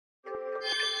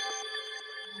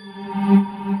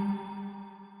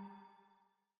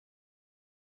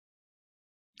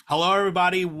Hello,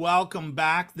 everybody. Welcome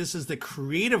back. This is the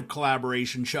Creative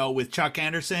Collaboration Show with Chuck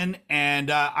Anderson,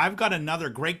 and I've got another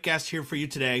great guest here for you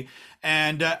today,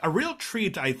 and a real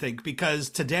treat, I think, because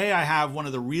today I have one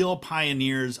of the real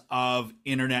pioneers of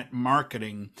internet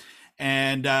marketing,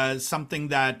 and something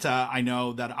that I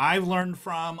know that I've learned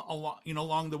from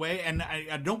along the way, and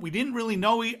I don't, we didn't really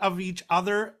know of each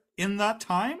other in that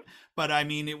time, but I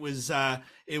mean, it was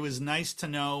nice to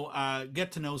know,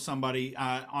 get to know somebody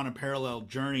on a parallel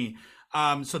journey.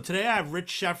 So today I have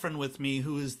Rich Schefren with me,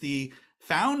 who is the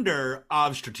founder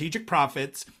of Strategic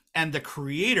Profits and the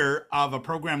creator of a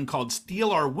program called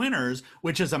Steal Our Winners,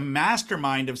 which is a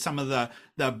mastermind of some of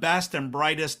the best and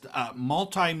brightest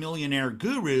multi-millionaire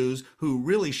gurus who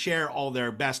really share all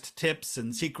their best tips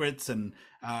and secrets and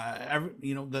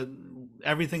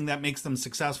everything that makes them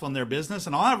successful in their business.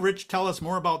 And I'll have Rich tell us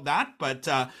more about that. But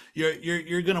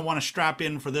you're going to want to strap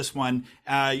in for this one.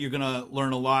 You're going to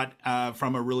learn a lot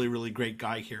from a really great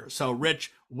guy here. So,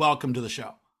 Rich, welcome to the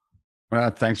show. Well,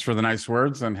 thanks for the nice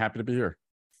words. I'm happy to be here.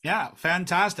 Yeah,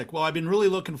 fantastic. Well, I've been really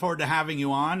looking forward to having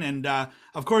you on, and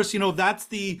of course, that's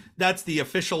the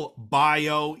official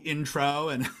bio intro,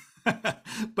 and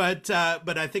but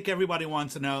I think everybody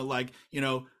wants to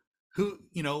know, who,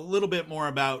 a little bit more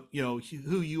about,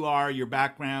 who you are, your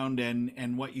background,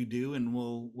 and what you do, and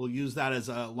we'll use that as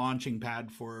a launching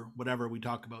pad for whatever we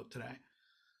talk about today.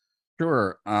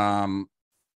 Sure.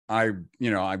 I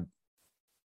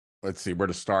let's see where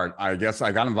to start. I guess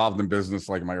I got involved in business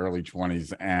like in my early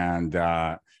 20s and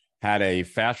had a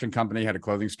fashion company, had a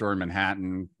clothing store in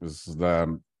Manhattan.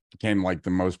 Became like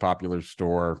the most popular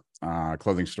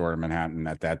clothing store in Manhattan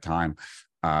at that time.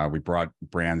 We brought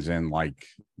brands in like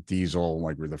Diesel,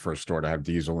 like we were the first store to have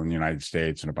Diesel in the United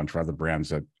States, and a bunch of other brands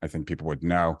that I think people would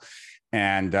know.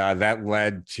 And that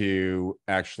led to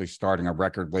actually starting a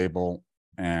record label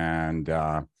and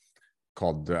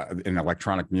called in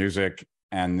electronic music.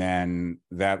 And then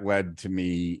that led to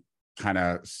me kind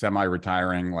of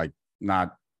semi-retiring, like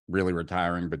not really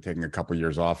retiring, but taking a couple of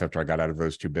years off after I got out of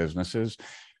those two businesses.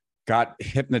 Got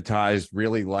hypnotized,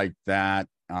 really liked that,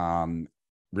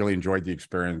 really enjoyed the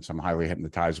experience. I'm highly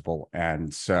hypnotizable.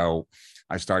 And so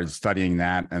I started studying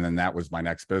that. And then that was my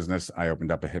next business. I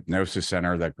opened up a hypnosis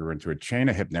center that grew into a chain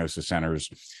of hypnosis centers.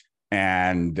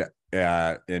 And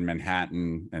in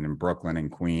Manhattan and in Brooklyn and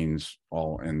Queens,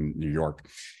 all in New York.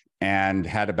 And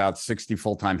had about 60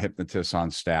 full-time hypnotists on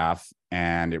staff.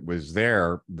 And it was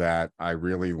there that I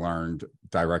really learned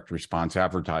direct response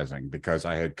advertising, because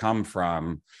I had come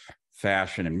from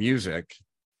fashion and music,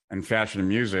 and fashion and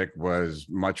music was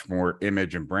much more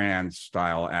image and brand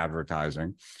style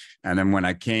advertising. And then when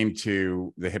I came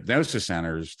to the hypnosis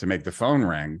centers to make the phone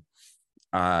ring,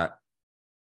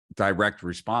 direct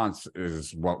response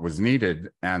is what was needed.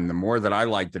 And the more that I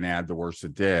liked an ad, the worse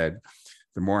it did.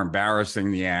 The more embarrassing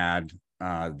the ad,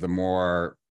 the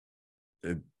more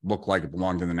it looked like it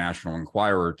belonged in the National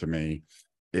Enquirer to me,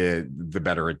 the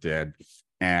better it did.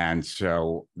 And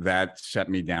so that set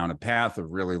me down a path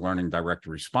of really learning direct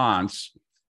response.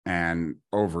 And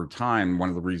over time, one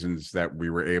of the reasons that we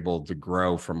were able to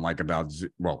grow from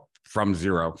from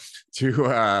zero to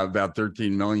about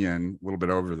 13 million, a little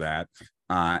bit over that,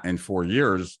 in 4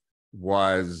 years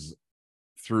was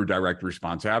through direct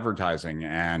response advertising.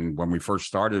 And when we first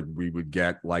started, we would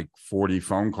get like 40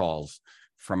 phone calls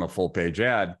from a full page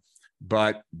ad.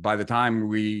 But by the time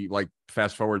we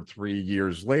fast forward 3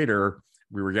 years later,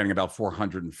 we were getting about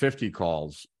 450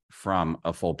 calls from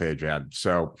a full page ad.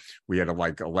 So we had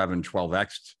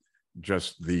 12x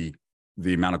just the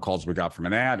amount of calls we got from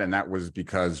an ad. And that was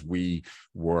because we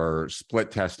were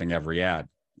split testing every ad.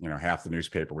 Half the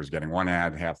newspaper was getting one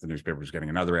ad, half the newspaper was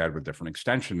getting another ad with different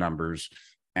extension numbers.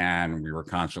 And we were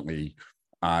constantly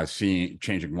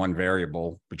changing one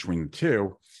variable between the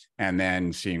two, and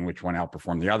then seeing which one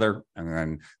outperformed the other. And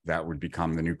then that would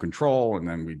become the new control. And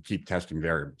then we'd keep testing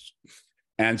variables.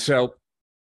 And so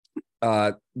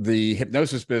the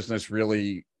hypnosis business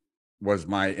really was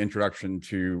my introduction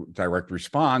to direct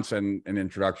response and an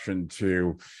introduction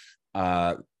to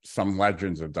some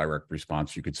legends of direct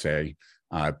response, you could say.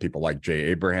 People like Jay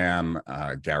Abraham,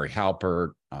 Gary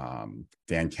Halpert,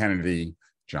 Dan Kennedy,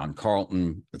 John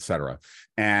Carlton, et cetera.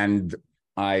 And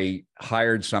I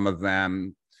hired some of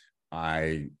them.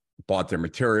 I bought their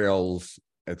materials,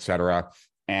 et cetera.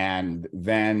 And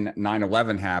then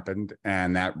 9/11 happened,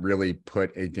 and that really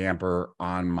put a damper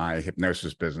on my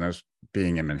hypnosis business,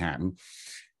 being in Manhattan.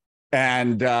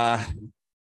 And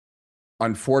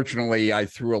unfortunately, I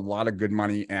threw a lot of good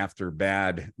money after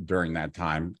bad during that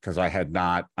time, because I had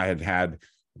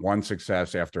one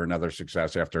success after another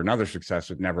success after another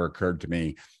success, it never occurred to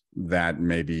me that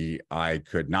maybe I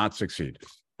could not succeed.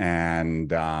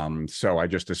 And so I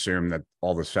just assumed that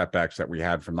all the setbacks that we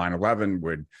had from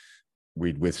 9/11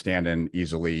 we'd withstand and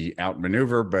easily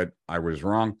outmaneuver, but I was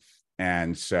wrong.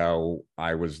 And so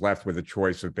I was left with a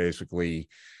choice of basically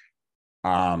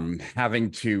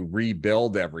having to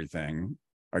rebuild everything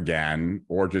again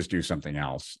or just do something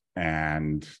else.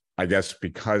 And I guess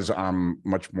because I'm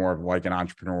much more like an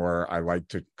entrepreneur, I like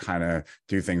to kind of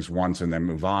do things once and then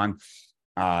move on.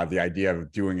 The idea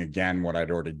of doing again what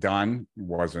I'd already done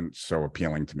wasn't so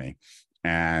appealing to me.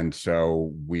 And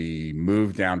so we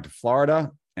moved down to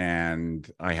Florida, and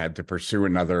I had to pursue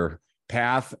another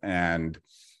path. And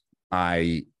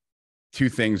two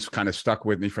things kind of stuck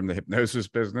with me from the hypnosis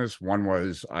business. One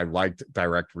was I liked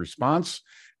direct response.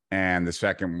 And the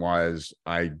second was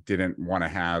I didn't want to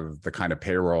have the kind of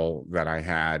payroll that I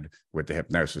had with the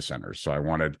hypnosis centers. So I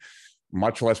wanted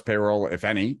much less payroll, if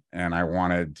any, and I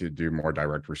wanted to do more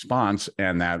direct response.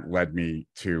 And that led me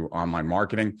to online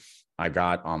marketing. I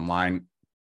got online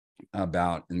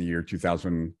about in the year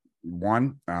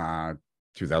 2001,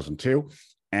 2002,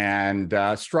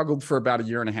 and struggled for about a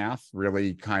year and a half,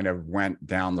 really kind of went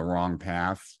down the wrong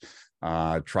path,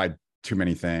 tried too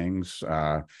many things,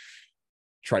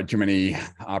 tried too many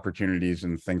opportunities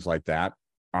and things like that.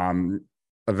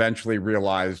 Eventually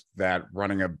realized that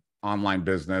running an online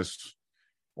business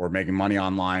or making money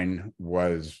online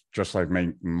was just like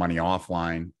making money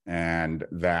offline, and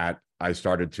that I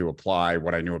started to apply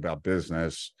what I knew about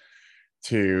business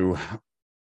to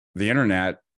the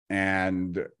internet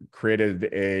and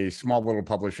created a small little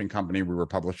publishing company. We were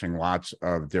publishing lots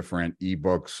of different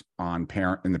ebooks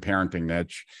in the parenting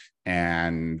niche,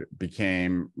 and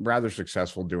became rather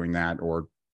successful doing that, or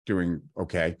doing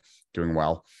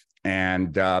well.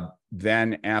 And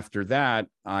then after that,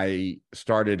 I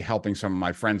started helping some of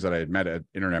my friends that I had met at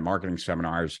internet marketing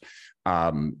seminars,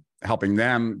 helping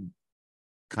them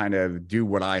kind of do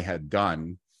what I had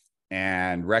done,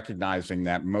 and recognizing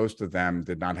that most of them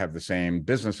did not have the same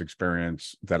business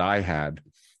experience that I had.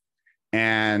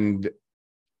 And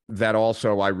that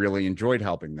also I really enjoyed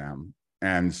helping them.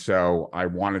 And so I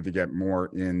wanted to get more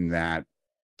in that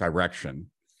direction.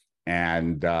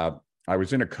 And I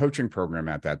was in a coaching program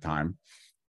at that time.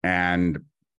 And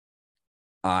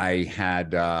I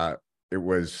had, it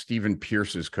was Stephen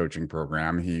Pierce's coaching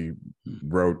program. He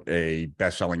wrote a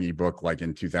best-selling ebook like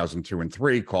in 2002 and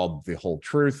 2003 called The Whole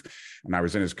Truth. And I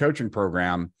was in his coaching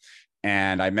program,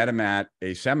 and I met him at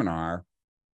a seminar.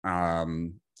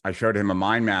 I showed him a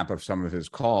mind map of some of his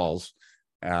calls.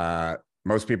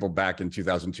 Most people back in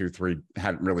 2002, 2003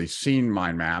 hadn't really seen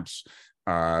mind maps.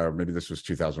 Maybe this was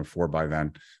 2004 by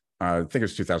then. I think it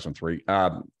was 2003.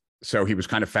 So he was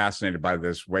kind of fascinated by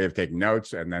this way of taking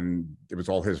notes, and then it was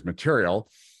all his material.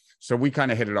 So we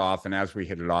kind of hit it off. And as we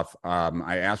hit it off,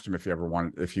 I asked him if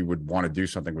he would want to do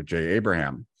something with Jay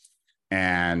Abraham.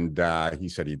 And he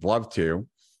said he'd love to.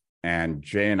 And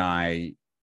Jay and I,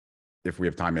 if we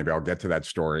have time, maybe I'll get to that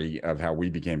story of how we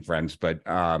became friends. But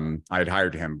I had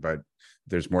hired him, but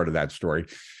there's more to that story.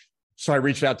 So I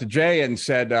reached out to Jay and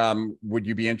said, would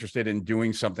you be interested in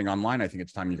doing something online? I think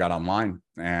it's time you got online.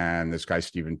 And this guy,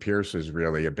 Stephen Pierce, is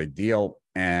really a big deal.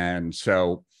 And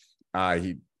so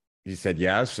he said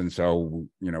yes. And so,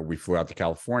 we flew out to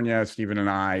California, Stephen and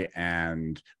I,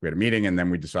 and we had a meeting. And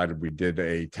then we decided we did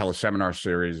a teleseminar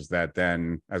series that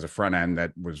then, as a front end,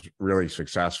 that was really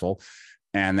successful.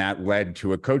 And that led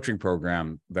to a coaching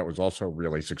program that was also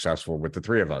really successful with the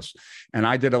three of us. And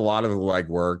I did a lot of the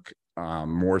legwork,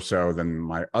 more so than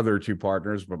my other two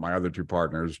partners, but my other two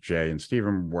partners, Jay and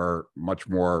Stephen, were much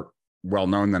more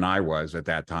well-known than I was at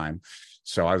that time.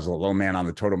 So I was a low man on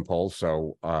the totem pole.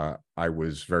 So I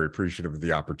was very appreciative of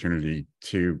the opportunity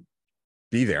to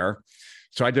be there.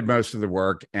 So I did most of the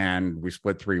work, and we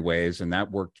split three ways, and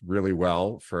that worked really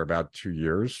well for about 2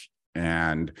 years.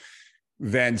 And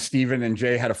then Stephen and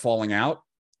Jay had a falling out,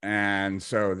 and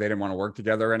so they didn't want to work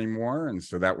together anymore. And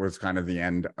so that was kind of the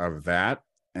end of that.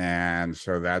 And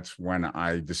so that's when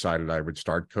I decided I would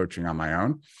start coaching on my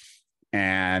own.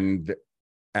 And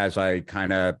as I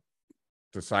kind of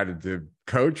decided to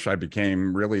coach, I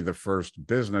became really the first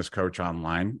business coach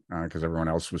online, because everyone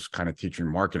else was kind of teaching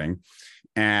marketing,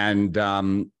 and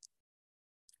kind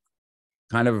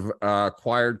of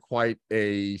acquired quite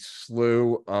a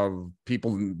slew of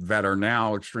people that are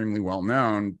now extremely well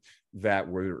known that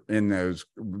were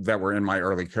in my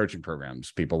early coaching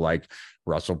programs. People like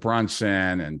Russell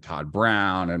Brunson and Todd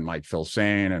Brown and Mike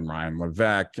Filsaime and Ryan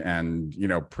Levesque, and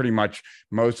pretty much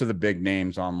most of the big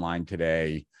names online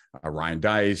today, Ryan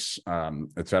Dice,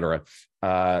 et cetera.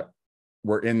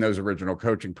 were in those original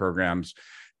coaching programs.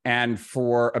 And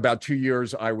for about 2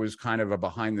 years, I was kind of a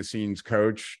behind the scenes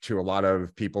coach to a lot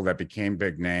of people that became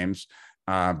big names,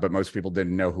 but most people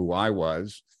didn't know who I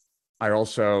was. I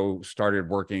also started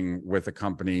working with a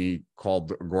company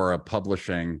called Agora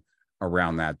Publishing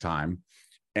around that time.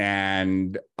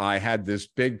 And I had this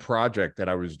big project that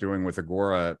I was doing with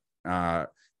Agora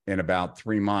in about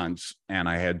 3 months. And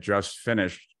I had just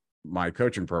finished my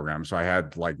coaching program. So I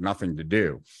had like nothing to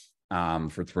do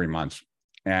for 3 months.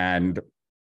 And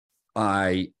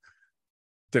I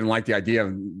didn't like the idea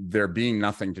of there being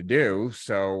nothing to do.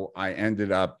 So I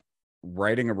ended up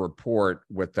writing a report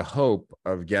with the hope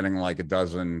of getting like a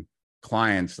dozen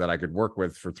clients that I could work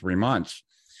with for 3 months.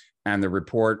 And the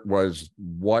report was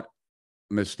what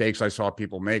mistakes I saw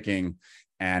people making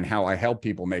and how I help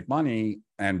people make money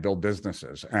and build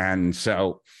businesses. And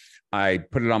so I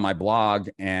put it on my blog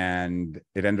and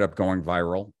it ended up going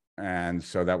viral. And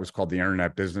so that was called the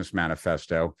Internet Business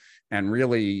Manifesto. And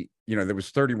really, there was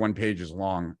 31 pages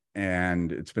long,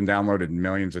 and it's been downloaded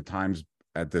millions of times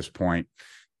at this point.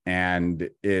 And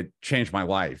it changed my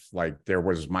life. Like, there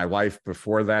was my life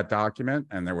before that document,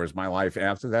 and there was my life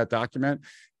after that document,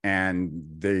 and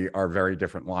they are very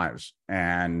different lives.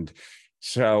 And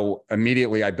so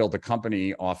immediately I built a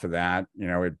company off of that.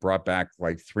 It brought back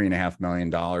like $3.5 million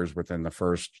within the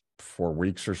first 4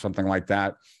 weeks or something like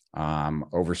that.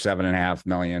 Over 7.5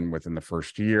 million within the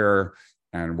first year,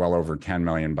 and well over 10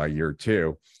 million by year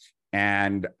 2.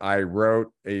 And I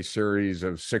wrote a series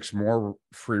of 6 more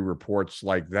free reports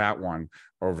like that one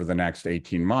over the next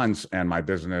 18 months. And my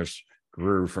business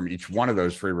grew from each one of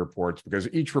those free reports, because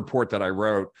each report that I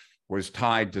wrote was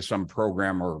tied to some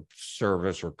program or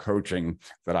service or coaching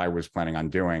that I was planning on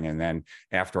doing. And then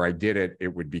after I did it, it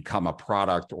would become a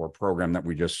product or program that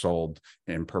we just sold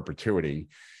in perpetuity.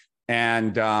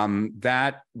 And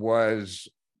that was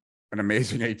an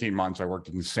amazing 18 months. I worked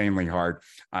insanely hard.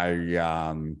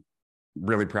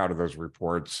 Really proud of those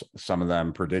reports. Some of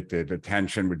them predicted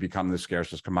attention would become the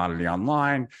scarcest commodity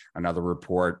online. Another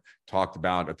report talked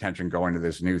about attention going to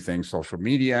this new thing, social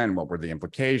media, and what were the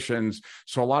implications.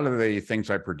 So a lot of the things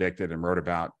I predicted and wrote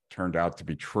about turned out to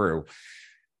be true.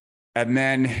 And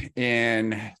then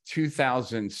in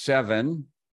 2007,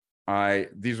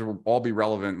 these will all be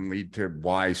relevant and lead to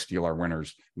why Steal Our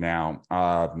Winners now.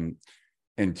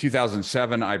 In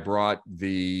 2007, I brought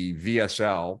the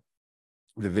VSL,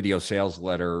 the video sales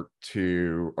letter,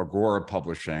 to Agora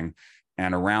Publishing.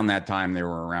 And around that time, they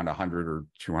were around $100 or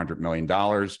 $200 million.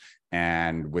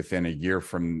 And within a year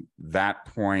from that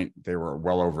point, they were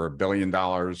well over $1 billion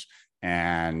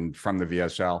and from the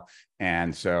VSL.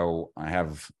 And so I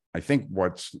have, I think,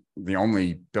 what's the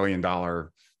only $1 billion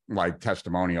like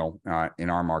testimonial in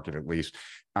our market, at least,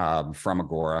 from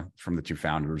Agora, from the 2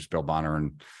 founders, Bill Bonner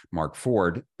and Mark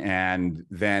Ford. And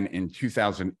then in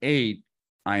 2008,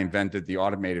 I invented the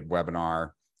automated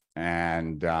webinar.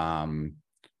 And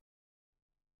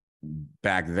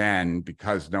back then,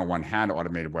 because no one had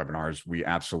automated webinars, we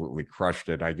absolutely crushed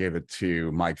it. I gave it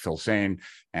to Mike Filsain,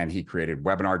 and he created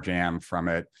Webinar Jam from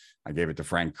it. I gave it to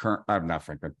Frank Kern, not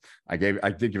Frank, but I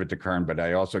did give it to Kern, but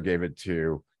I also gave it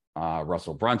to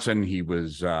Russell Brunson. He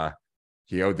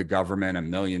owed the government $1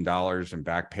 million in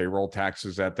back payroll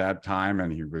taxes at that time,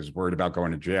 and he was worried about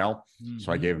going to jail. Mm-hmm.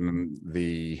 So I gave him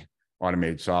the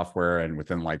automated software, and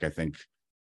within I think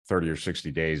 30 or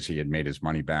 60 days, he had made his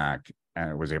money back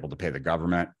and was able to pay the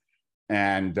government.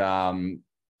 And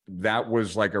that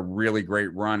was like a really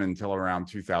great run until around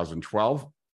 2012.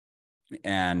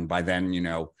 And by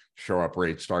then, show up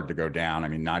rates started to go down. I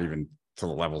mean, not even to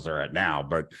the levels they're at now,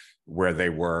 but where they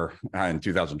were in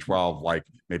 2012, like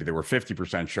maybe there were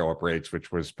 50% show up rates,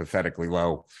 which was pathetically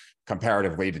low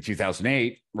comparatively to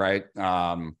 2008, right?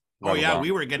 Oh yeah,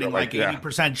 we were getting like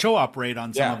 80% show up rate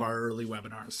on some of our early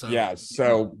webinars. So yeah,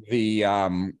 so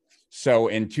so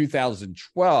in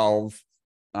 2012,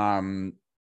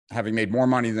 having made more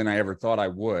money than I ever thought I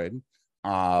would,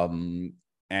 and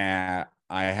I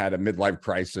had a midlife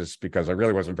crisis because I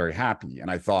really wasn't very happy, and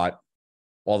I thought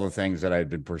all the things that I had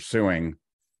been pursuing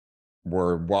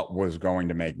were what was going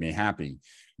to make me happy.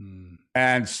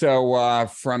 And so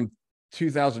from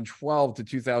 2012 to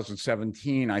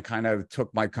 2017, I kind of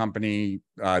took my company,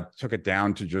 took it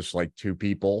down to just like 2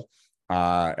 people.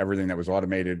 Everything that was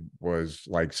automated was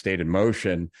like stayed in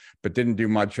motion, but didn't do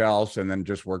much else. And then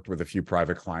just worked with a few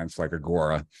private clients like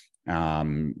Agora,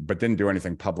 but didn't do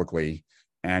anything publicly,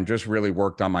 and just really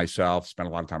worked on myself, spent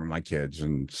a lot of time with my kids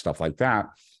and stuff like that.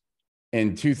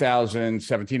 In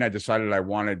 2017, I decided I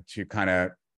wanted to kind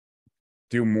of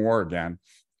do more again,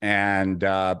 and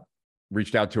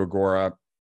reached out to Agora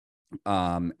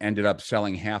ended up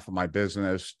selling half of my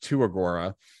business to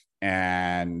Agora,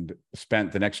 and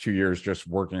spent the next 2 years just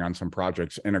working on some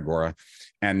projects in Agora.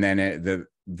 And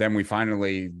then we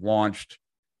finally launched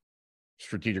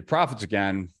Strategic Profits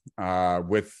again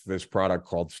with this product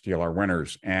called Steal Our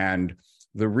Winners. And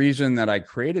the reason that I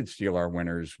created Steal Our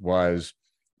Winners was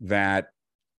that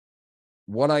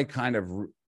what I kind of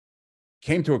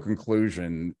came to a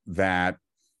conclusion that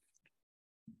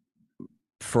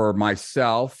for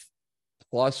myself,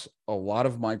 plus a lot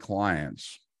of my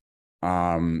clients,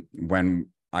 when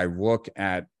I look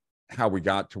at how we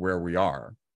got to where we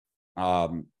are,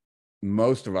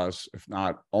 most of us, if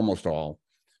not almost all,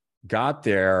 got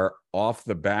there off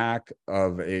the back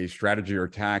of a strategy or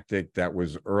tactic that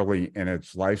was early in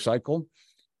its life cycle.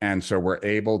 And so we're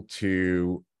able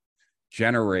to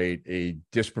generate a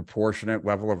disproportionate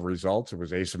level of results. It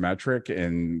was asymmetric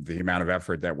in the amount of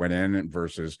effort that went in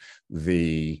versus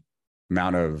the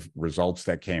amount of results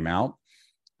that came out.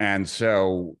 And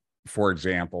so, for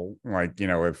example, like,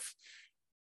 if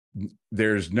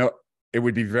it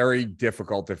would be very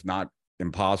difficult, if not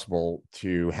impossible,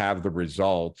 to have the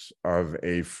results of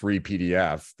a free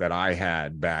PDF that I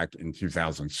had back in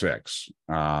 2006,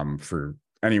 for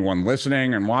anyone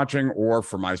listening and watching, or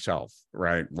for myself,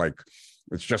 right? Like,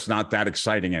 it's just not that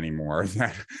exciting anymore,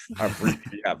 that a free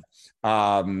PDF.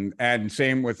 And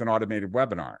same with an automated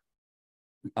webinar.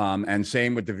 And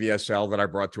same with the VSL that I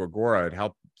brought to Agora. It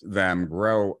helped them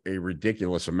grow a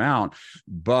ridiculous amount,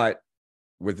 but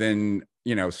within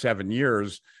 7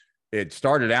 years, it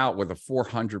started out with a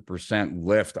 400%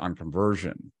 lift on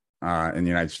conversion in the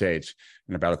United States,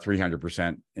 and about a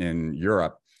 300% in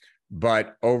Europe.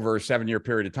 But over a 7-year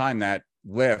period of time, that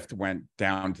lift went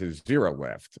down to zero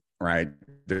lift, right?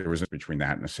 There was between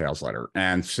that and a sales letter.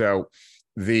 And so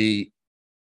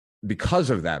because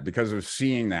of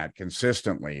seeing that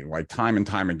consistently, like time and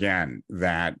time again,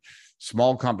 that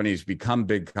small companies become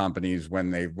big companies when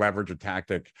they leverage a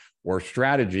tactic or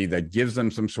strategy that gives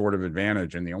them some sort of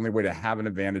advantage. And the only way to have an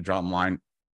advantage online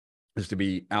is to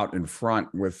be out in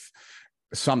front with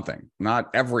something, not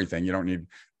everything. You don't need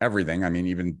everything. I mean,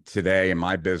 even today in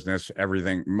my business,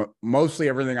 mostly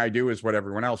everything I do is what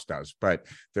everyone else does. But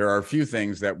there are a few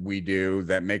things that we do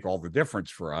that make all the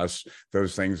difference for us,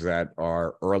 those things that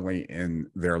are early in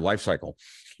their life cycle.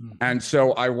 Mm-hmm. And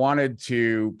so I wanted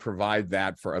to provide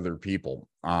that for other people.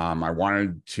 I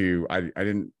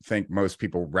didn't think most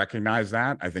people recognize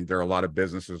that. I think there are a lot of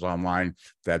businesses online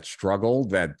that struggle,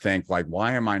 that think like,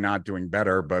 why am I not doing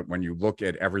better? But when you look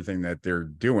at everything that they're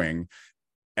doing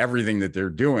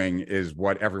is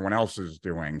what everyone else is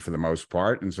doing for the most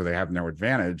part. And so they have no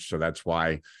advantage. So that's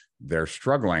why they're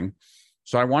struggling.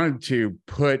 So I wanted to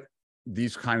put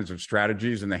these kinds of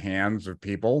strategies in the hands of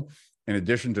people. In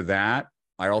addition to that,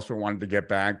 I also wanted to get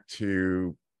back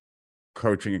to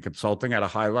coaching and consulting at a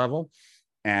high level.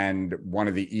 And one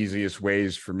of the easiest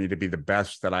ways for me to be the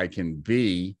best that I can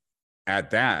be at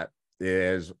that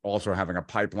is also having a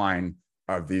pipeline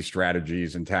of these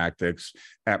strategies and tactics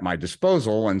at my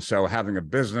disposal. And so having a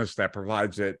business that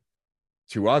provides it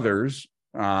to others,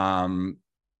 and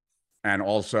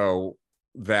also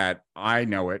that I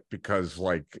know it because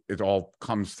like it all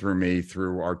comes through me,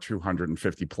 through our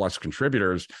 250 plus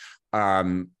contributors,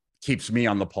 keeps me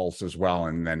on the pulse as well,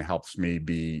 and then helps me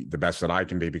be the best that I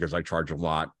can be, because I charge a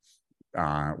lot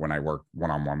when I work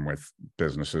one-on-one with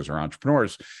businesses or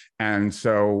entrepreneurs. And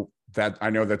so that, I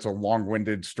know that's a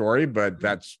long-winded story, but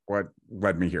that's what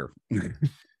led me here.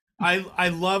 I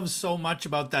love so much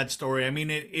about that story. I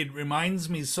mean, it reminds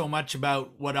me so much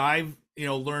about what I've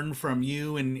learned from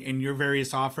you and your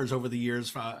various offers over the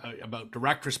years about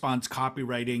direct response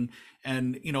copywriting.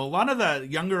 And a lot of the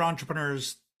younger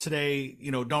entrepreneurs today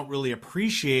don't really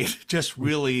appreciate just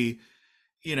really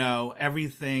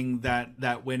everything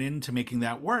that went into making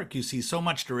that work. You see so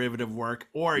much derivative work,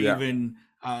 or even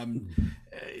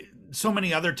so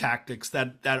many other tactics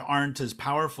that aren't as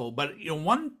powerful. But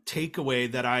one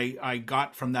takeaway that I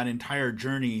got from that entire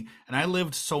journey, and I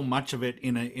lived so much of it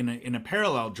in a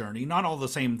parallel journey, not all the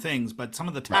same things, but some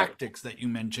of the tactics that you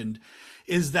mentioned,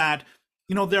 is that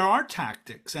there are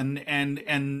tactics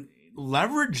and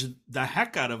leverage the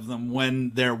heck out of them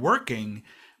when they're working,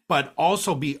 but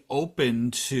also be open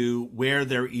to where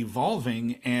they're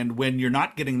evolving. And when you're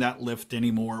not getting that lift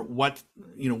anymore, where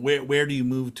do you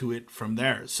move to it from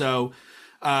there? So,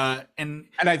 and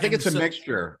I think it's a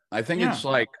mixture. I think it's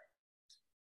like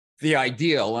the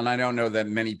ideal, and I don't know that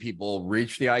many people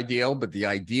reach the ideal, but the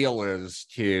ideal is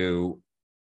to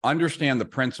understand the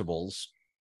principles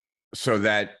so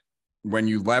that when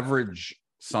you leverage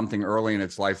something early in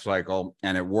its life cycle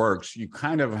and it works, you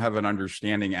kind of have an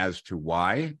understanding as to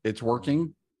why it's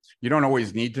working. You don't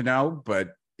always need to know, but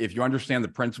if you understand the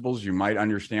principles, you might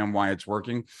understand why it's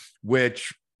working,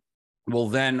 which will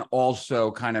then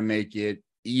also kind of make it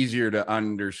easier to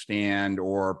understand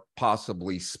or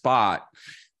possibly spot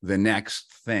the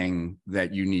next thing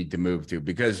that you need to move to,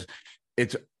 because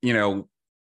it's,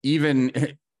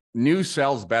 even new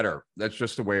sells better. That's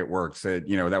just the way it works.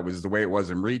 That was the way it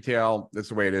was in retail. That's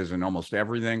the way it is in almost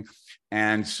everything.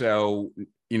 And so,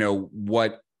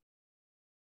 what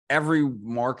every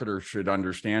marketer should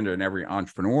understand, and every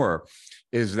entrepreneur,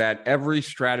 is that every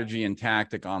strategy and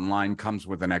tactic online comes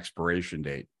with an expiration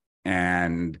date.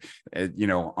 And,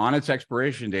 on its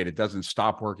expiration date, it doesn't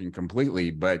stop working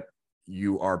completely, but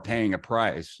you are paying a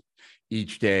price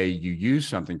each day you use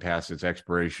something past its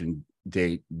expiration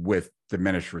date with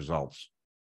diminished results.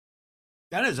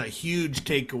 That is a huge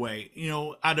takeaway.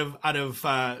 Out of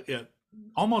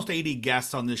almost 80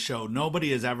 guests on this show,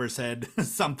 nobody has ever said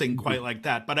something quite like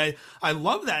that. But I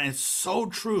love that, and it's so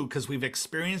true because we've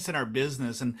experienced in our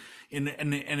business,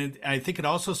 I think it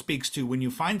also speaks to when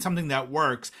you find something that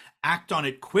works, act on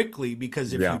it quickly,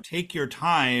 because if you take your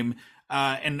time,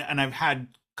 and I've had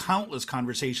countless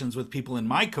conversations with people in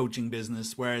my coaching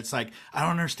business where it's like, I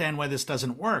don't understand why this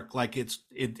doesn't work. Like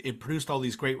it produced all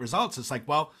these great results. It's like,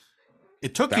 well,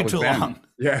 it took you too long.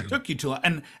 Yeah. It took you too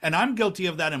long. And I'm guilty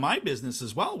of that in my business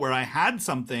as well, where I had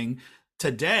something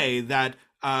today that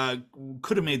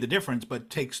could have made the difference, but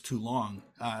takes too long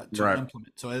to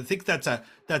implement. So I think that's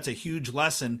a huge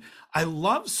lesson. I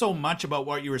love so much about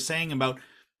what you were saying about,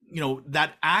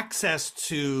 that access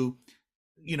to,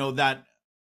 that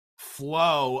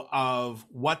flow of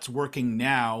what's working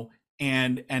now,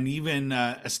 and even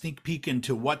a sneak peek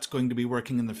into what's going to be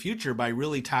working in the future by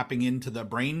really tapping into the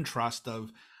brain trust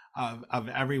of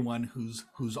everyone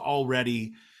who's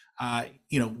already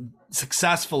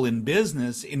successful in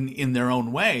business in their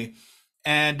own way.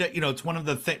 And it's one of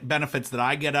the benefits that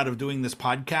I get out of doing this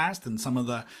podcast and some of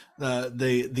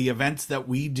the events that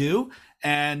we do.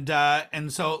 And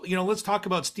so let's talk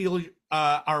about Steal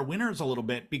Our Winners a little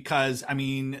bit, because I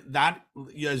mean that,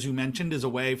 as you mentioned, is a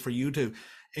way for you to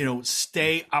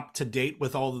stay up to date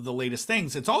with all of the latest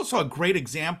things. It's also a great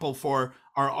example for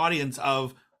our audience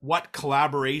of what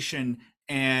collaboration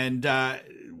and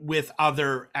with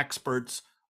other experts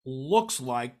looks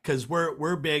like, because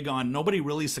we're big on nobody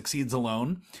really succeeds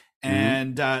alone,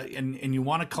 and you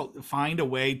want to find a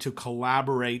way to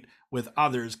collaborate with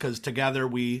others, because together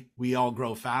we all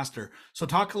grow faster. So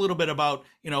talk a little bit about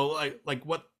like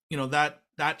what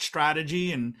that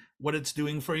strategy and what it's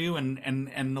doing for you, and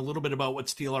a little bit about what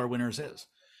Steal Our Winners is.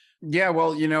 Yeah,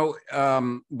 well,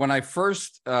 when I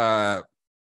first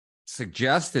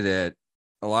suggested it,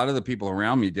 a lot of the people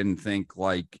around me didn't think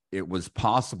like it was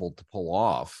possible to pull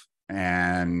off.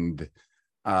 And,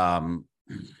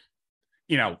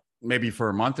 maybe for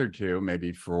a month or two,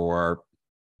 maybe for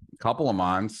a couple of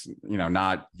months,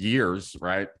 not years,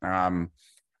 right? That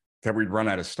we'd run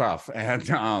out of stuff.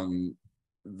 And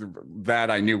that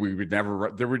I knew we'd never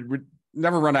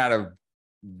run out of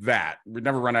that. We'd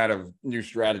never run out of new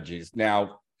strategies.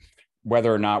 Now,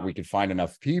 whether or not we could find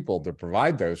enough people to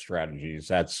provide those strategies,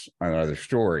 that's another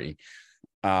story.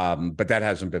 But that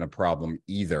hasn't been a problem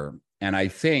either. And I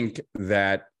think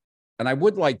that, and I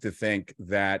would like to think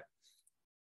that,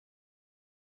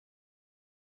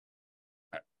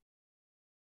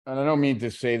 and I don't mean to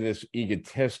say this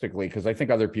egotistically, because I think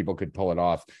other people could pull it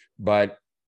off, but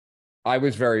I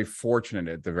was very fortunate,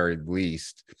 at the very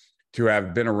least, to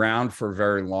have been around for a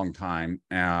very long time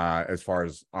as far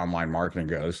as online marketing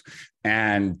goes,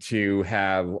 and to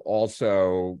have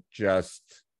also just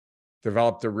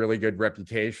developed a really good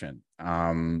reputation.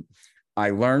 I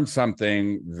learned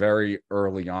something very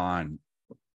early on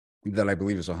that I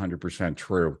believe is 100%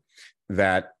 true,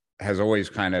 that has always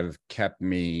kind of kept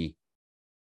me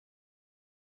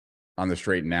on the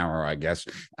straight and narrow, I guess.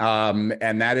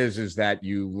 And that is that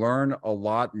you learn a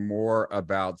lot more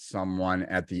about someone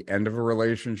at the end of a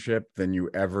relationship than you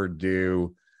ever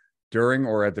do during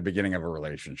or at the beginning of a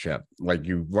relationship. Like,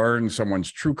 you learn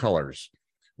someone's true colors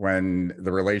when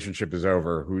the relationship is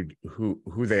over,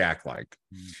 who they act like.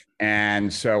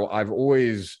 And so I've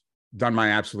always done my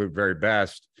absolute very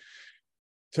best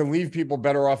to leave people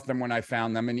better off than when I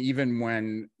found them. And even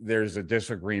when there's a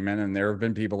disagreement, and there have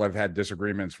been people I've had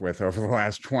disagreements with over the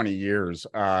last 20 years,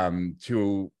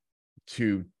 to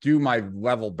do my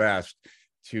level best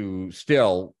to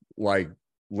still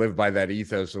live by that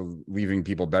ethos of leaving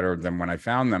people better than when I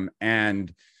found them,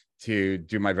 and to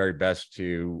do my very best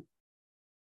to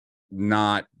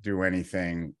not do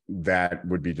anything that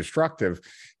would be destructive.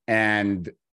 And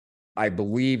I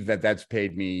believe that that's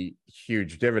paid me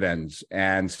huge dividends.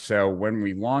 And so when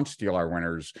we launched Steal Our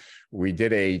Winners, we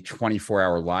did a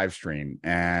 24-hour live stream.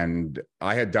 And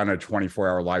I had done a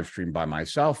 24-hour live stream by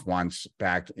myself once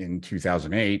back in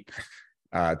 2008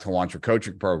 to launch a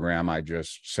coaching program. I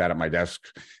just sat at my desk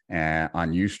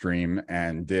on Ustream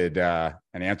and did and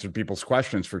answered people's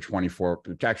questions for 24.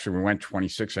 Actually, we went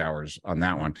 26 hours on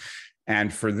that one.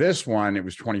 And for this one, it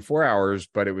was 24 hours,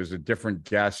 but it was a different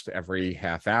guest every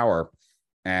half hour.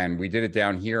 And we did it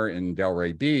down here in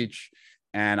Delray Beach.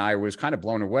 And I was kind of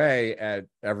blown away at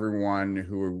everyone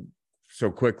who so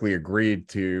quickly agreed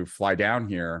to fly down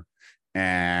here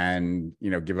and,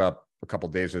 give up a couple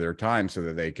of days of their time so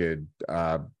that they could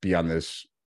be on this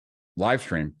live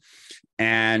stream.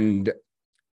 And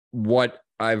what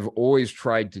I've always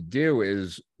tried to do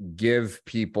is give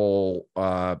people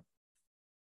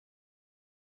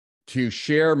to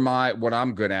share what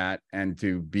I'm good at and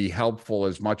to be helpful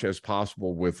as much as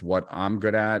possible with what I'm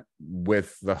good at,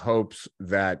 with the hopes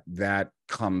that that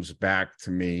comes back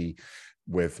to me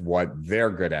with what they're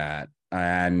good at.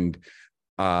 And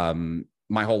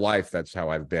my whole life, that's how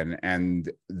I've been.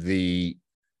 And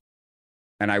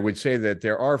I would say that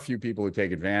there are a few people who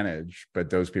take advantage, but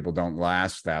those people don't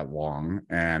last that long.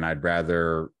 And I'd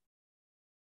rather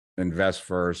invest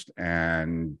first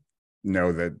and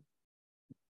know that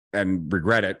and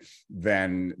regret it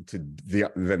than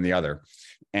the other.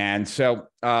 And so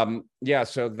so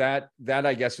that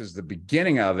I guess is the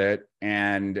beginning of it.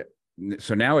 And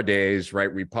so nowadays,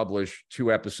 right, we publish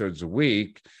 2 episodes a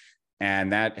week,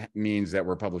 and that means that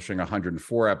we're publishing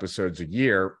 104 episodes a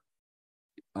year.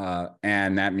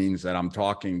 And that means that I'm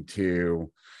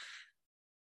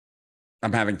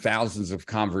having thousands of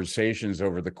conversations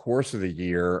over the course of the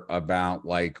year about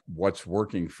like what's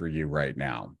working for you right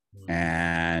now.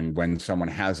 And when someone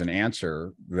has an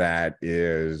answer that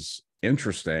is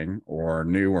interesting or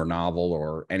new or novel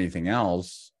or anything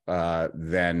else,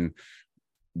 then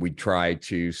we try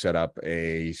to set up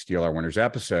a Steal Our Winners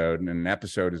episode. And an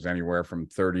episode is anywhere from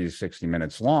 30 to 60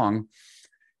 minutes long.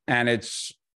 And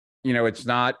it's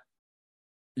not,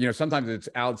 sometimes it's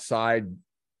outside.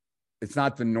 It's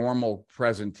not the normal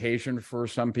presentation for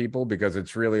some people because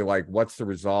it's really like, what's the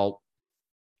result?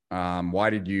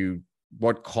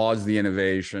 What caused the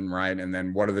innovation, right? And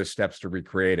then what are the steps to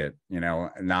recreate it?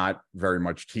 Not very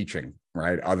much teaching,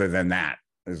 right? Other than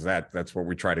that's what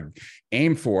we try to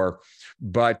aim for.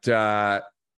 But,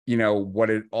 what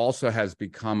it also has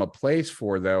become a place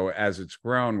for, though, as it's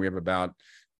grown, we have about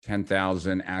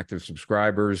 10,000 active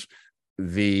subscribers.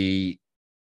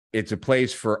 It's a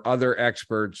place for other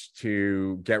experts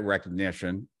to get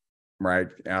recognition, right?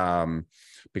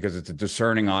 Because it's a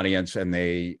discerning audience and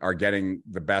they are getting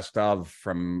the best of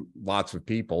from lots of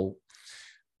people.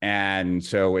 And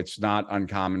so it's not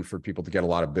uncommon for people to get a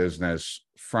lot of business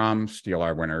from Steal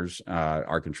Our Winners,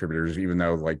 our contributors, even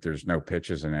though like there's no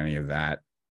pitches in any of that,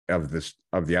 of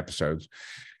the episodes.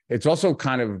 It's also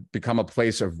kind of become a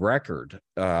place of record.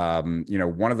 Lots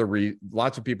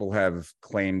of people have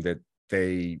claimed that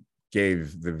they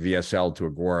gave the VSL to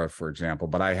Agora, for example,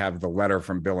 but I have the letter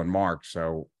from Bill and Mark.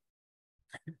 So,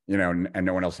 and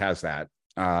no one else has that.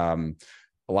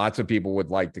 Lots of people would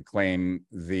like to claim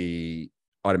the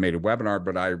automated webinar,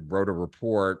 but I wrote a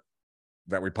report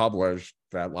that we published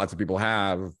that lots of people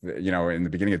have, in the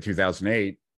beginning of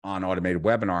 2008 on automated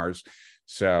webinars.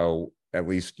 So at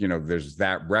least, there's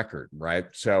that record, right?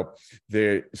 So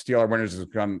the Steal Our Winners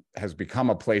has become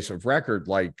a place of record,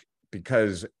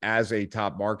 because as a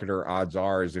top marketer, odds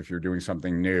are is if you're doing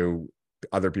something new,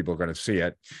 other people are going to see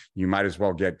it. You might as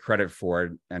well get credit for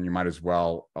it, and you might as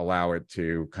well allow it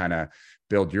to kind of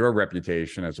build your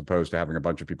reputation as opposed to having a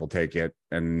bunch of people take it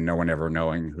and no one ever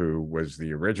knowing who was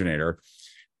the originator.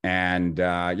 And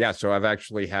so I've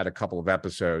actually had a couple of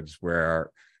episodes where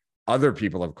other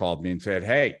people have called me and said,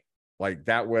 hey, like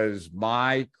that was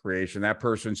my creation. That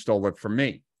person stole it from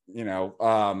me.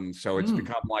 So it's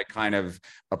become like kind of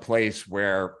a place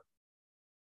where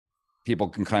people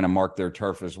can kind of mark their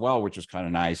turf as well, which is kind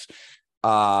of nice.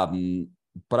 But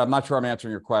I'm not sure I'm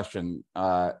answering your question,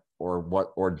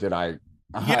 or did I?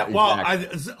 Yeah, well,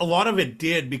 a lot of it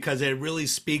did, because it really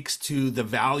speaks to the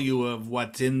value of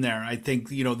what's in there. I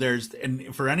think,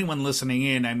 and for anyone listening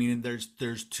in, I mean,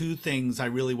 there's 2 things I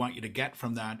really want you to get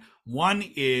from that. One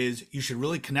is you should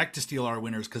really connect to Steal Our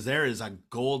Winners, because there is a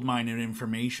gold mine of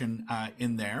information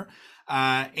in there.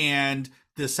 And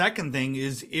the second thing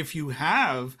is, if you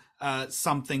have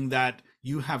something that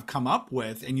you have come up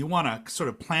with and you want to sort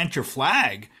of plant your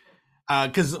flag,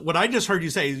 because what I just heard you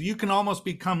say is you can almost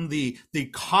become the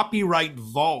copyright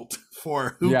vault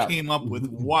for who came up with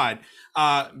what.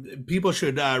 People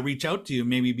should reach out to you,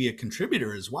 maybe be a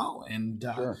contributor as well. And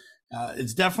Sure.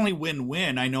 it's definitely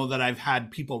win-win. I know that I've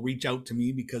had people reach out to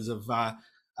me because of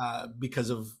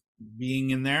being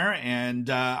in there, and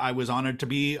I was honored to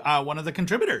be one of the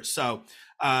contributors. So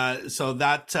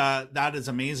that is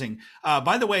amazing.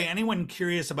 By the way, anyone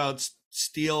curious about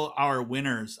Steal Our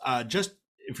Winners, just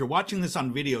if you're watching this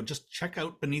on video, just check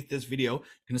out beneath this video. You're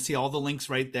going to see all the links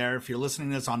right there. If you're listening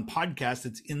to this on podcast,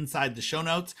 it's inside the show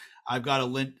notes. I've got a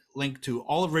link to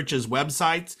all of Rich's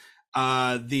websites.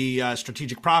 The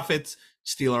Strategic Profits,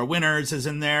 Steal Our Winners is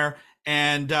in there.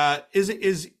 And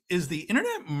is the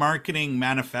Internet Marketing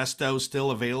Manifesto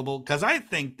still available? Because I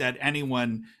think that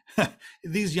anyone,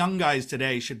 these young guys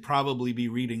today, should probably be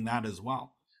reading that as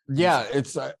well. Yeah,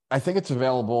 it's. I think it's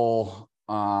available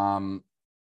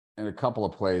in a couple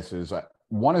of places.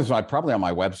 One is probably on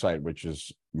my website, which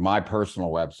is my personal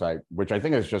website, which I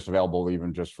think is just available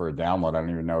even just for a download. I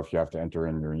don't even know if you have to enter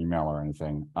in your email or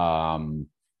anything. And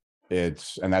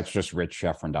that's just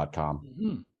richschefren.com.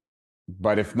 Mm-hmm.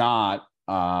 But if not,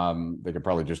 they could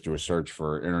probably just do a search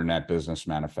for Internet Business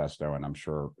Manifesto, and I'm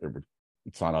sure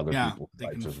it's on other people's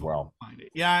sites as well. Find it.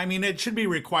 Yeah, I mean, it should be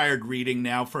required reading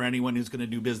now for anyone who's going to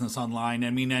do business online. I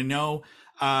mean, I know,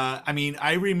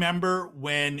 I remember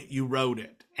when you wrote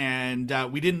it, and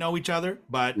we didn't know each other,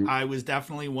 but I was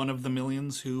definitely one of the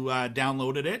millions who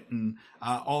downloaded it, and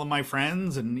all of my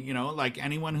friends, and like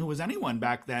anyone who was anyone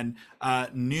back then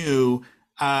knew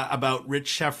about Rich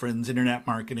Schefren's Internet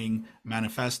Marketing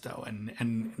Manifesto,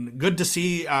 and good to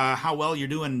see how well you're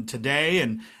doing today,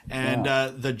 and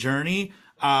the journey,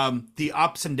 the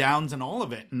ups and downs, and all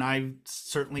of it. And I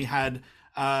certainly had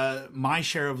my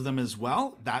share of them as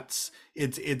well.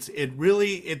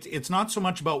 It's not so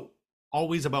much about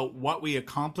always about what we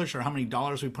accomplish or how many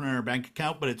dollars we put in our bank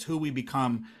account, but it's who we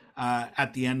become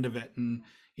at the end of it. And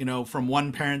from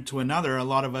one parent to another, a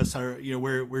lot of us are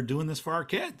we're doing this for our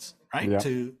kids, right? Yeah.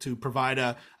 To provide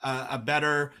a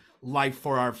better life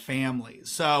for our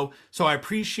families. So I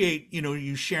appreciate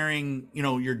you sharing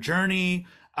your journey.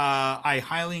 I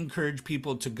highly encourage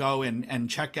people to go and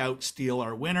check out Steal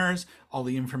Our Winners. All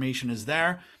the information is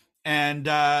there. And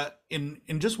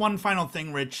in just one final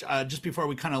thing, Rich, just before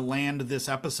we kind of land this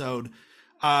episode,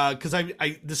 because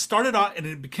this started off and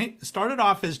it started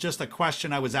off as just a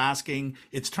question I was asking.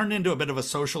 It's turned into a bit of a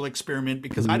social experiment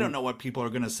because I don't know what people are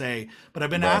going to say, but I've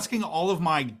been asking all of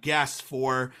my guests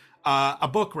for a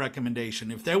book recommendation.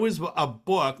 If there was a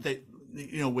book that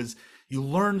was you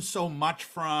learned so much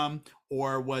from,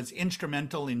 or was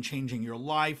instrumental in changing your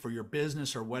life or your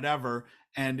business or whatever,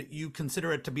 and you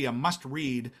consider it to be a must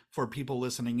read for people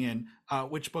listening in,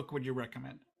 which book would you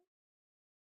recommend?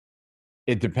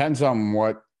 It depends on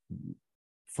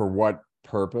for what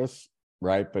purpose,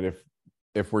 right? But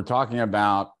if we're talking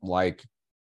about like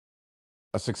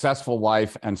a successful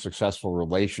life and successful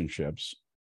relationships,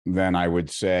 then I would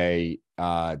say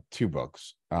two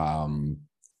books.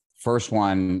 First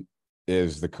one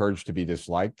is The Courage to be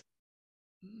Disliked.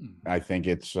 I think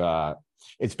it's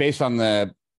based on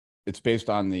the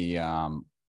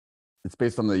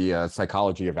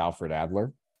psychology of Alfred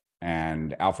Adler.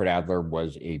 And Alfred Adler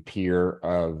was a peer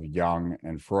of Jung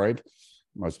and Freud.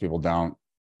 Most people don't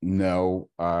know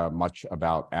much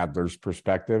about Adler's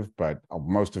perspective, but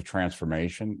most of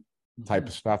transformation type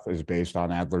of stuff is based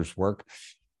on Adler's work.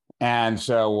 And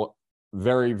so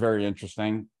very, very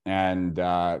interesting. And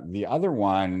the other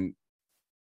one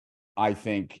I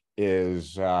think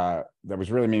is that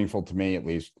was really meaningful to me, at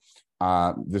least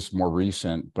this more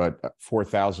recent, but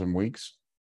 4,000 Weeks.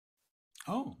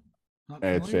 Oh.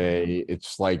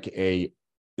 It's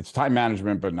time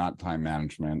management, but not time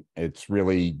management. It's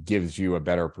really gives you a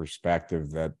better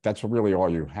perspective that's really all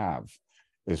you have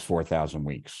is 4,000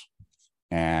 weeks.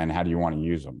 And how do you want to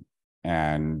use them?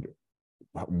 And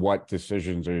what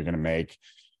decisions are you going to make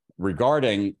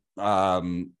regarding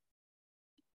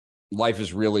life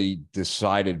is really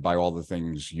decided by all the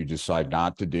things you decide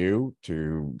not to do,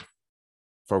 to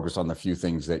focus on the few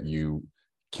things that you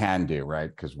can do, right?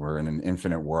 Because we're in an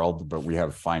infinite world, but we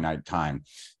have finite time.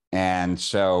 And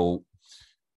so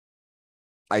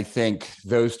I think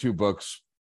those two books,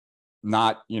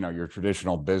 not, your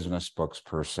traditional business books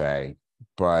per se,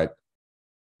 but,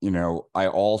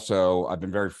 I've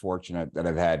been very fortunate that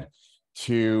I've had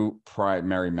two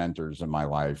primary mentors in my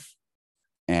life.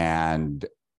 And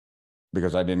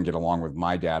because I didn't get along with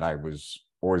my dad, I was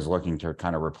always looking to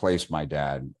kind of replace my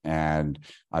dad. And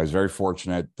I was very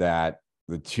fortunate that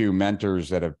the two mentors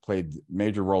that have played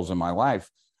major roles in my life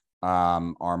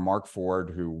are Mark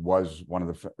Ford, who is one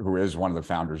of the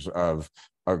founders of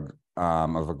a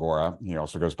of Agora. He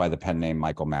also goes by the pen name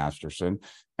Michael Masterson,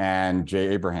 and Jay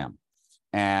Abraham.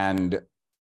 And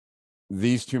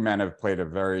these two men have played a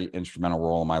very instrumental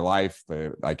role in my life.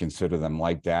 I consider them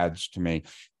like dads to me,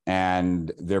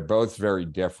 and they're both very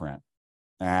different.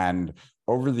 And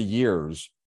over the years,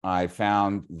 I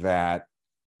found that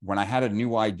when I had a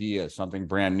new idea, something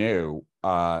brand new,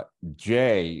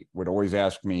 Jay would always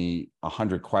ask me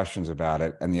 100 questions about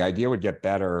it, and the idea would get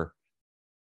better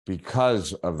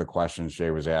because of the questions Jay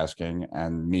was asking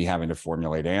and me having to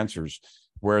formulate answers.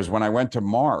 Whereas when I went to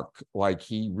Mark, like,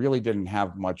 he really didn't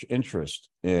have much interest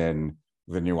in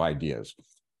the new ideas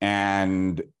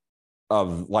and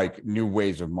of like new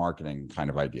ways of marketing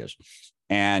kind of ideas.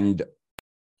 And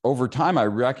over time, I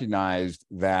recognized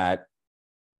that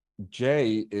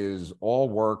Jay is all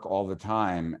work all the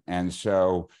time. And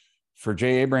so for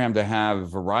Jay Abraham to have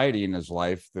variety in his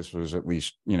life, this was at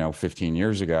least, 15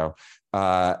 years ago,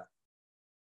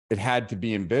 it had to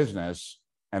be in business.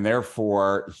 And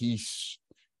therefore, he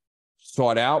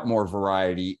sought out more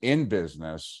variety in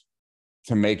business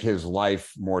to make his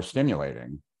life more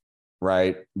stimulating,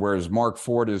 right? Whereas Mark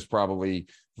Ford is probably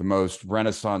the most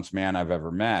Renaissance man I've ever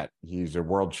met. He's a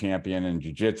world champion in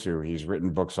jiu-jitsu. He's written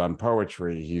books on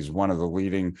poetry. He's one of the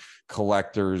leading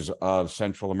collectors of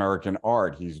Central American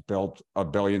art. He's built a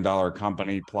 $1 billion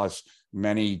company plus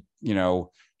many,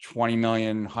 20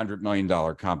 million, $100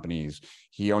 million companies.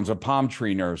 He owns a palm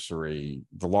tree nursery,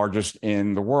 the largest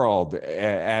in the world,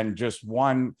 and just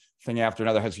one thing after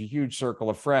another, has a huge circle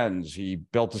of friends. He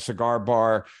built a cigar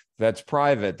bar that's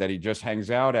private that he just hangs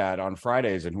out at on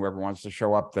Fridays, and whoever wants to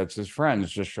show up that's his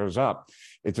friends just shows up.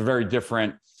 It's a very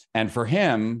different, and for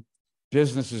him,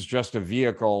 business is just a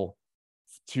vehicle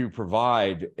to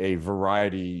provide a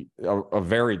variety, a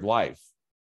varied life,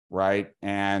 right?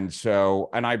 And so,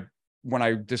 when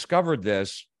I discovered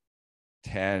this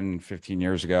 10, 15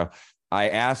 years ago, I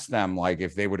asked them like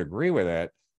if they would agree with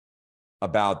it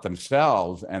about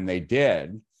themselves, and they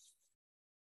did.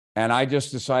 And I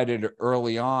just decided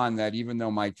early on that even though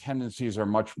my tendencies are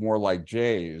much more like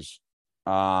Jay's,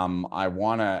 I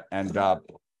want to end up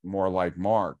more like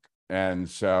Mark. And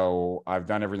so I've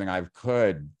done everything I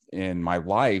could in my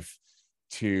life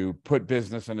to put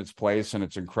business in its place, and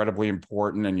it's incredibly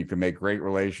important, and you can make great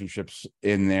relationships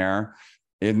in there,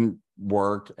 in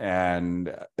work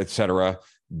and etc.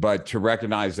 But to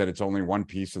recognize that it's only one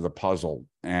piece of the puzzle.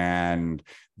 And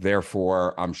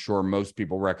therefore, I'm sure most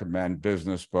people recommend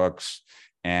business books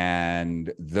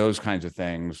and those kinds of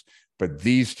things. But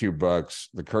these two books,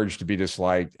 The Courage to Be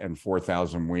Disliked and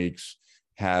 4,000 Weeks,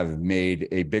 have made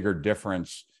a bigger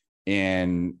difference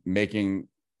in making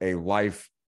a life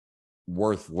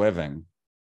worth living,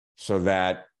 so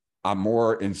that I'm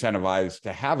more incentivized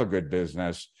to have a good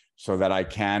business so that I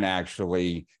can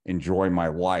actually enjoy my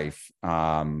life.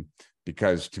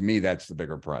 Because to me, that's the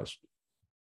bigger prize.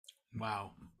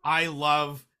 Wow. I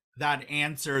love that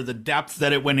answer, the depth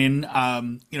that it went in.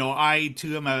 I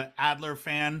too am a Adler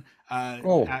fan.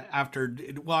 I've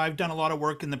done a lot of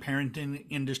work in the parenting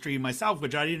industry myself,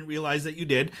 which I didn't realize that you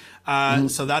did.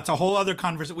 So that's a whole other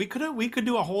conversation. We could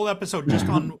do a whole episode just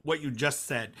on what you just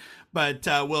said, but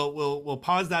we'll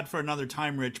pause that for another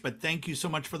time, Rich. But thank you so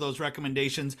much for those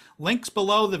recommendations. Links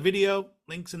below the video,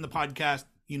 links in the podcast.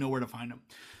 You know where to find them.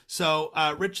 So,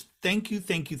 Rich, thank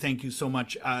you so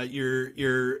much.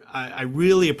 I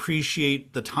really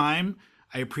appreciate the time.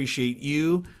 I appreciate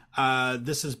you.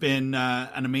 This has been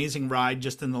an amazing ride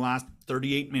just in the last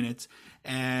 38 minutes.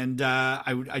 And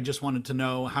I just wanted to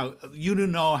know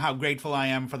how grateful I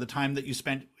am for the time that you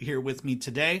spent here with me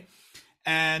today.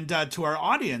 And to our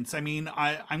audience, I'm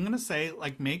going to say,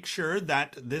 make sure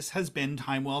that this has been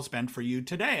time well spent for you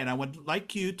today. And I would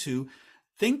like you to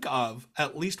think of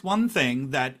at least one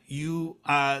thing that you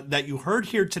heard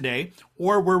here today,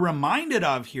 or were reminded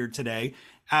of here today,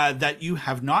 that you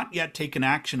have not yet taken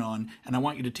action on. And I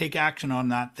want you to take action on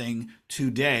that thing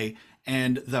today.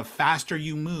 And the faster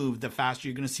you move, the faster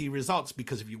you're going to see results.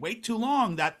 Because if you wait too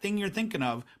long, that thing you're thinking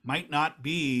of might not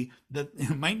be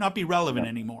relevant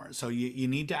anymore. So you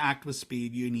need to act with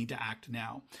speed. You need to act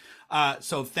now.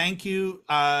 So thank you,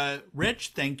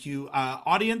 Rich. Thank you,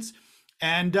 audience.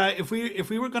 And if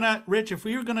we were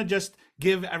gonna just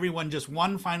give everyone just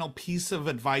one final piece of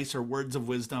advice or words of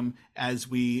wisdom as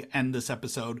we end this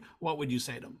episode, what would you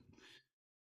say to them?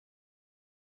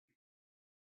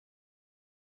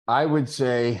 I would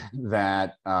say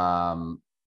that the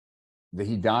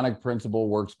hedonic principle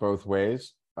works both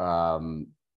ways.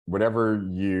 Whatever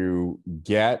you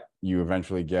get, you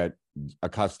eventually get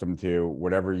accustomed to.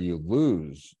 Whatever you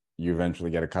lose, you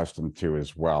eventually get accustomed to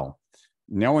as well.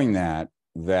 Knowing that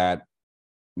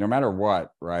no matter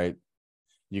what, right,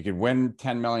 You could win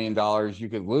 $10 million, you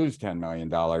could lose $10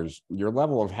 million. Your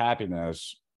level of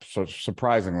happiness, so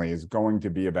surprisingly, is going to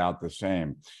be about the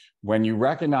same. When you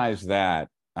recognize that,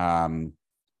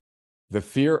 the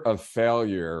fear of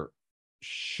failure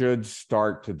should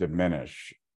start to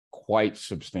diminish quite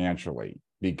substantially,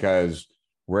 because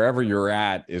wherever you're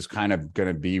at is kind of going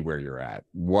to be where you're at.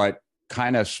 What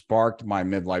kind of sparked my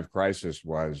midlife crisis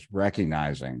was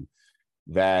recognizing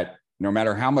that no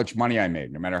matter how much money I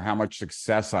made, no matter how much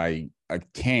success I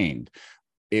attained,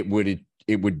 it would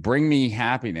bring me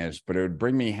happiness, but it would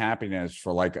bring me happiness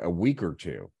for like a week or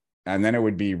two. And then it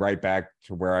would be right back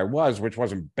to where I was, which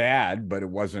wasn't bad, but it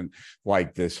wasn't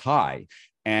like this high.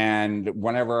 And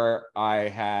whenever I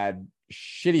had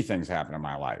shitty things happen in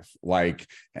my life, like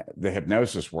the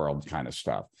hypnosis world kind of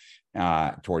stuff,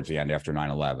 towards the end after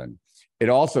 9/11, it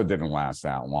also didn't last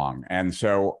that long. And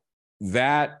so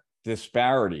that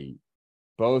disparity,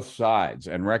 both sides,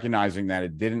 and recognizing that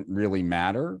it didn't really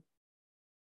matter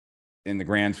in the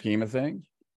grand scheme of things,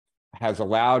 has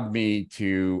allowed me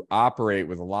to operate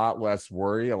with a lot less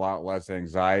worry, a lot less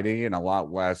anxiety, and a lot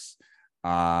less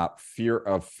fear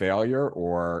of failure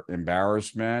or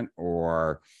embarrassment,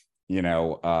 or, I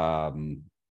don't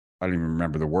even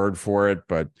remember the word for it,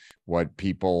 but what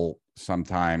people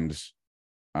sometimes,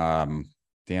 when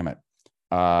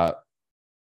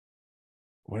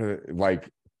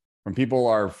people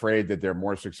are afraid that they're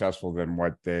more successful than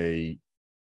what they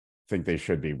think they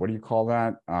should be. What do you call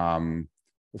that?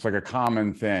 It's like a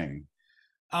common thing.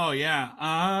 Oh, yeah.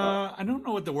 I don't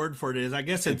know what the word for it is. I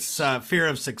guess it's fear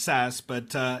of success,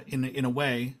 but in a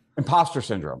way. Imposter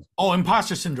syndrome. Oh,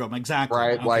 imposter syndrome. Exactly.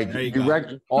 Right. Okay, like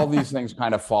all these things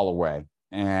kind of fall away.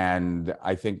 And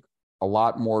I think a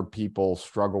lot more people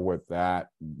struggle with that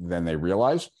than they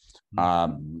realize,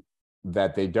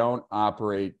 that they don't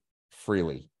operate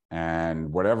freely.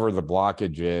 And whatever the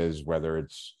blockage is, whether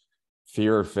it's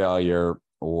fear of failure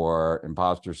or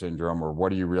imposter syndrome, or what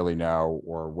do you really know,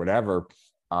 or whatever,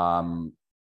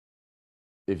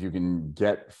 if you can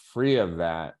get free of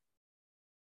that,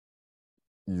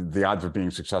 the odds of being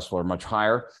successful are much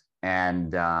higher.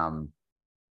 And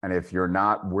if you're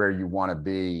not where you want to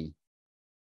be,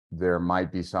 there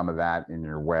might be some of that in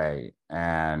your way,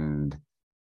 and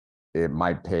it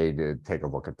might pay to take a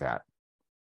look at that.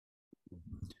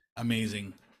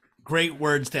 Amazing. Great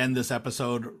words to end this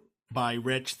episode by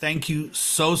Rich. Thank you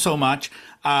so much.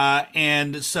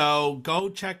 And so go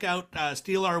check out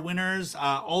Steal Our Winners.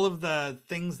 All of the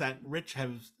things that Rich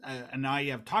and I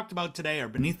have talked about today are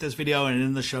beneath this video and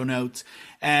in the show notes.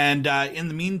 And in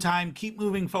the meantime, keep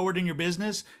moving forward in your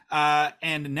business,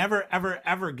 and never,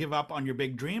 ever give up on your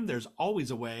big dream. There's always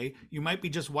a way. You might be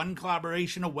just one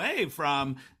collaboration away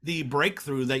from the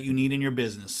breakthrough that you need in your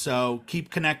business. So keep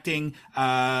connecting,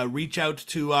 reach out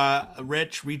to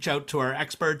Rich, reach out to our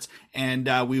experts,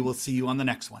 and we will see you on the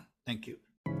next one. Thank you.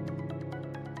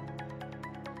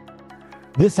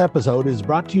 This episode is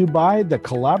brought to you by the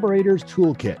Collaborators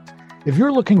Toolkit. If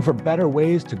you're looking for better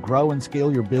ways to grow and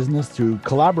scale your business through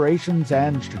collaborations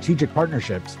and strategic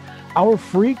partnerships, our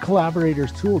free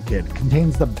Collaborators Toolkit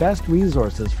contains the best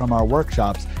resources from our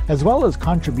workshops, as well as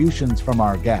contributions from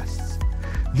our guests.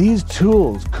 These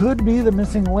tools could be the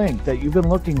missing link that you've been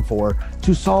looking for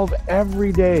to solve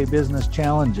everyday business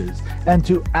challenges and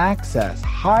to access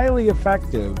highly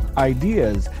effective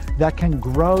ideas that can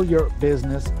grow your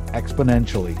business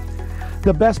exponentially.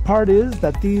 The best part is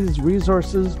that these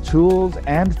resources, tools,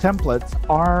 and templates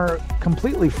are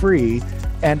completely free,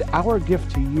 and our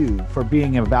gift to you for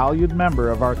being a valued member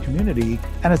of our community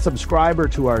and a subscriber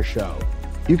to our show.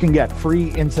 You can get free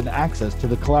instant access to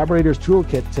the Collaborators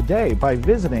Toolkit today by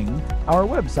visiting our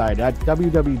website at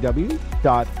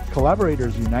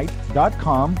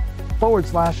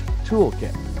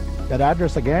www.collaboratorsunite.com/toolkit. That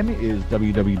address again is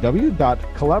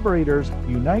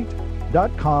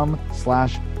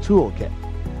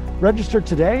www.collaboratorsunite.com/toolkit. Register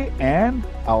today, and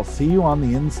I'll see you on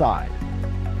the inside.